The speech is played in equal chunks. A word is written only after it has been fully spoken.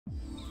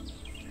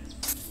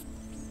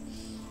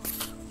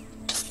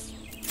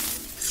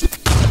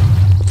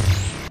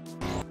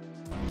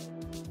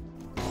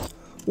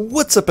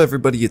What's up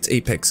everybody, it's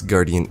Apex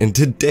Guardian, and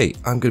today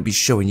I'm going to be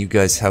showing you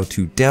guys how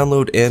to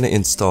download and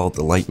install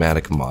the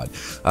Litematica mod.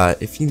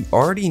 If you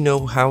already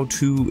know how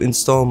to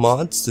install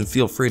mods, then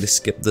feel free to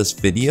skip this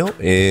video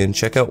and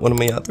check out one of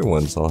my other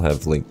ones I'll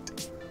have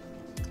linked.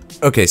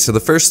 Okay, so the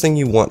first thing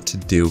you want to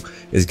do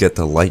is get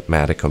the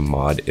Litematica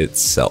mod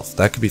itself.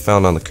 That can be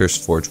found on the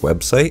CurseForge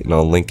website, and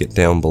I'll link it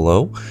down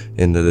below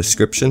in the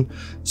description.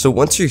 So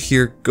once you're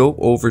here, go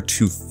over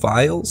to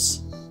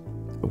Files.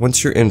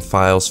 Once you're in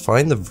Files,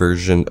 find the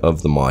version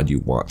of the mod you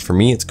want. For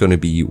me, it's going to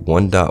be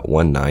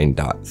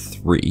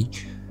 1.19.3,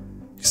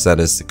 because that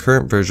is the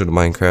current version of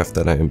Minecraft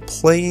that I am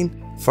playing.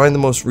 Find the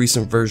most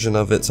recent version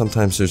of it.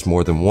 Sometimes there's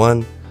more than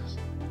one.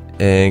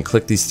 And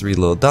click these three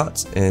little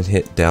dots and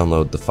hit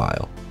download the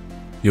file.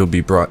 You'll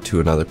be brought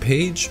to another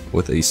page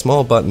with a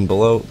small button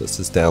below that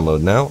says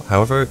download now.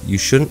 However, you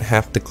shouldn't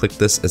have to click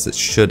this, as it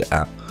should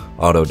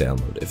auto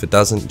download. If it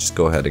doesn't, just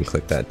go ahead and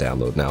click that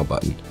download now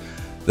button.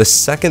 The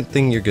second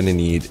thing you're going to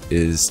need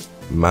is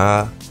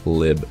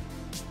malib.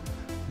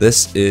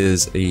 This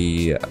is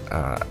a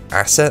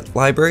asset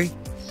library,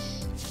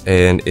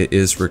 and it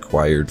is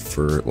required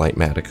for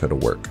Litematica to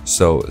work.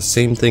 So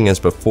same thing as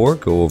before,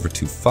 go over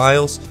to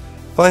Files,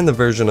 find the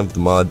version of the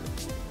mod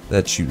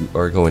that you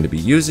are going to be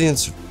using.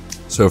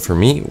 So for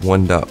me,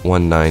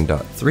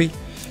 1.19.3,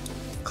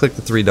 click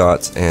the three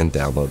dots and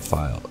download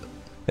file.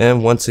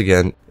 And once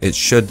again, it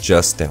should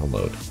just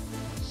download.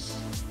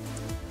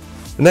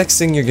 The next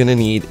thing you're going to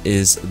need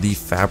is the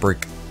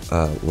Fabric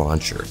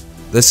launcher.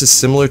 This is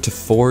similar to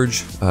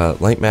Forge.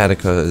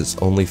 Litematica is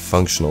only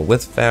functional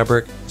with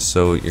Fabric,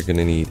 so you're going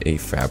to need a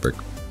Fabric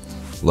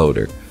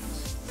loader.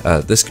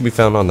 This can be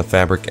found on the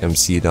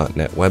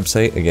fabricmc.net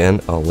website. Again,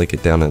 I'll link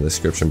it down in the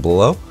description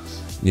below.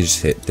 You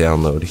just hit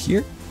download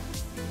here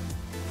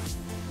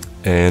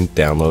and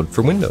download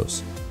for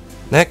Windows.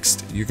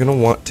 Next, you're going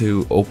to want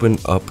to open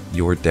up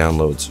your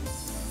downloads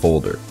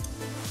folder.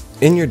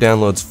 In your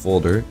downloads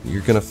folder,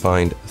 you're going to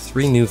find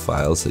three new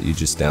files that you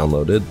just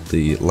downloaded: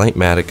 the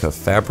Litematica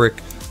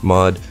Fabric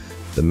mod,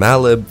 the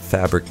malib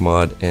Fabric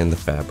mod, and the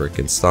Fabric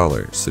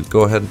installer. So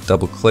go ahead and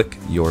double click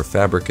your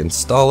Fabric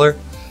installer,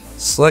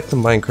 select the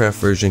Minecraft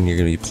version you're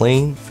going to be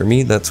playing. For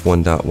me, that's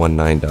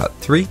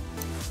 1.19.3,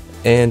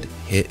 and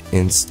hit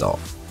install.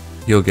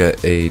 You'll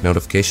get a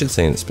notification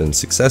saying it's been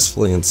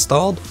successfully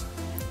installed,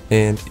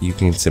 and you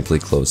can simply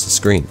close the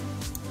screen.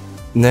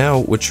 Now,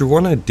 what you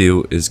want to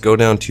do is go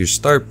down to your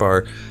start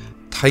bar,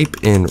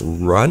 type in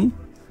run,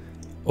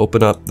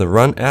 open up the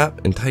run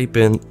app, and type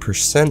in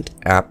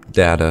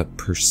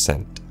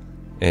 %appdata%,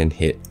 and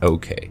hit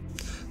OK.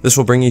 This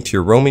will bring you to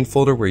your roaming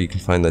folder where you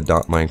can find the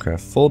 .minecraft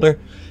folder.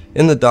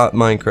 In the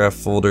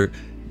 .minecraft folder,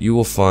 you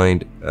will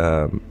find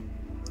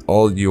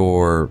all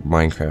your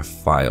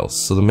Minecraft files.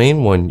 So the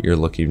main one you're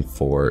looking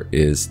for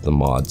is the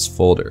mods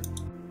folder.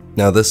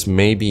 Now this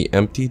may be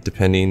empty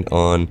depending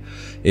on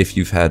if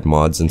you've had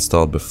mods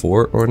installed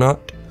before or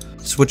not.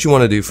 So what you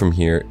want to do from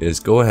here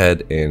is go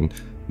ahead and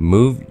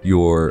move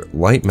your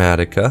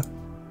Litematica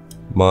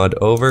mod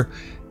over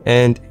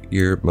and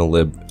your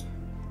malib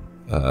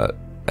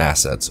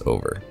assets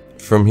over.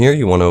 From here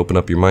you want to open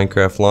up your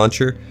Minecraft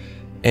launcher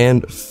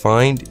and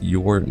find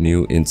your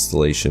new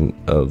installation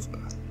of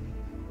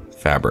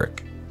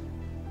Fabric.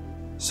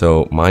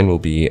 So mine will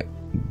be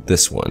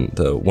this one,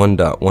 the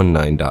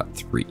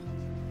 1.19.3.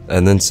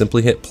 And then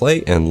simply hit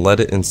play and let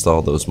it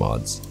install those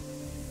mods.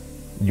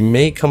 You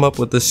may come up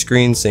with this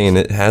screen saying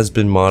it has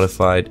been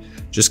modified.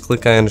 Just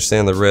click I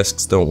understand the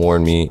risks, don't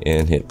warn me,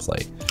 and hit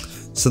play.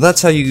 So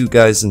that's how you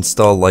guys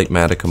install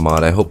Litematica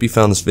mod. I hope you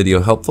found this video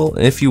helpful.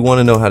 And if you want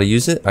to know how to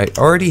use it, I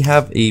already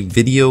have a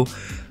video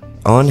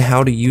on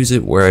how to use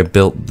it where I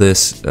built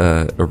this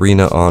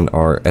arena on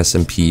our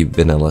SMP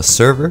vanilla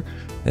server.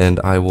 And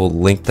I will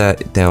link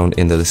that down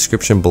in the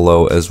description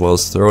below, as well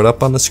as throw it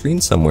up on the screen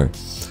somewhere.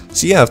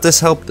 So yeah, if this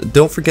helped,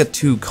 don't forget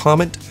to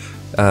comment,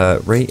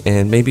 rate,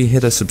 and maybe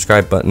hit a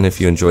subscribe button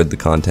if you enjoyed the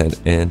content,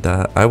 and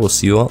I will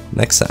see you all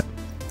next time.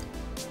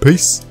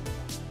 Peace!